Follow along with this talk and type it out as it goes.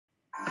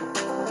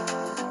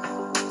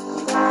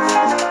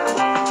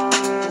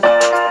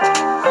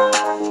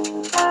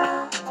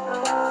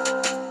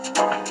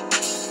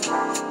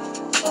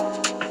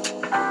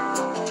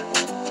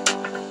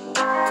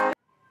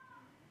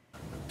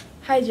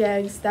Hi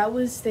Jags, that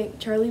was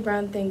Charlie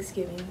Brown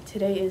Thanksgiving.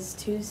 Today is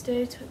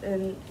Tuesday,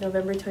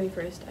 November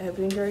 21st. I hope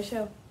you enjoy our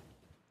show.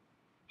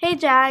 Hey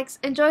Jags,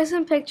 enjoy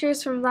some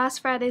pictures from last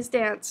Friday's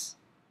dance.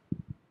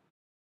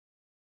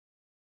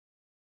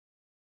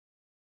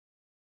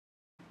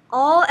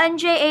 All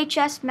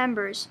NJHS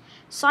members,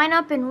 sign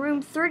up in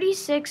room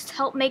 36 to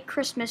help make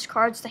Christmas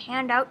cards to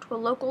hand out to a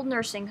local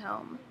nursing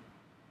home.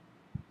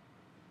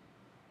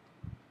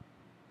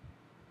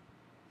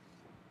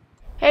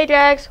 Hey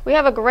Jags, we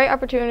have a great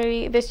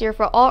opportunity this year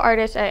for all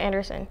artists at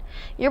Anderson.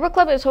 Yearbook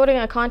Club is holding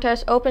a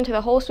contest open to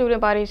the whole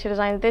student body to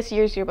design this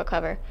year's yearbook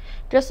cover.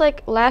 Just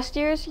like last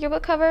year's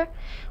yearbook cover,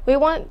 we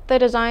want the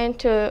design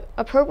to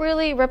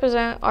appropriately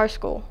represent our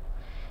school.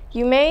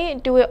 You may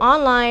do it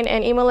online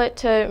and email it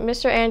to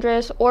Mr.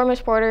 Andrus or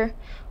Ms. Porter,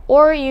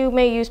 or you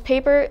may use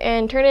paper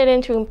and turn it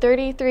into room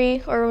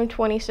 33 or room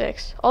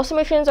 26. All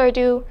submissions are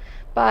due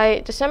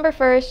by December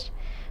 1st,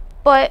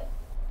 but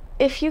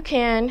if you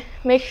can,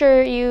 make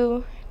sure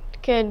you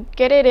can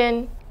get it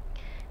in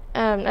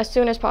as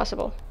soon as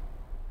possible.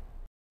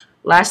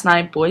 Last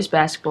night, boys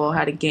basketball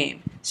had a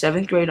game.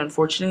 7th grade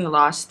unfortunately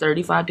lost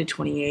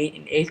 35-28,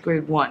 and 8th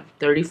grade won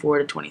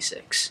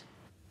 34-26.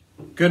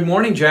 Good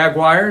morning,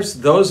 Jaguars.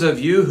 Those of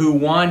you who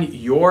won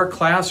your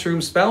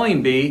classroom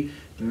spelling bee,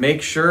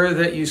 make sure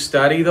that you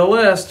study the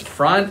list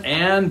front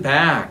and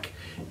back.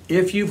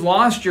 If you've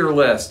lost your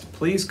list,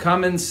 please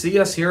come and see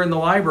us here in the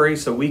library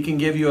so we can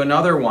give you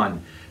another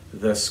one.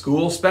 The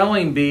school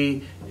spelling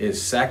bee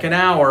is second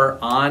hour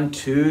on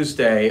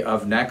Tuesday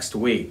of next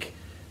week.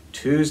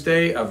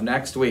 Tuesday of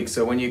next week.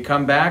 So when you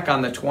come back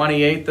on the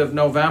 28th of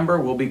November,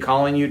 we'll be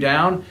calling you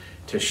down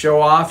to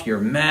show off your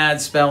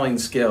mad spelling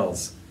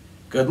skills.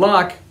 Good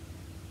luck!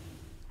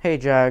 Hey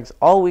Jags,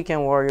 all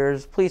weekend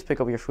warriors, please pick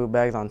up your food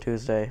bags on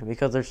Tuesday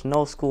because there's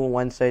no school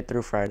Wednesday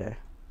through Friday.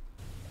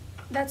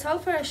 That's all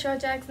for our show,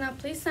 Jags. Now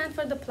please stand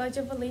for the Pledge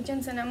of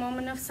Allegiance and a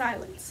moment of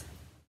silence.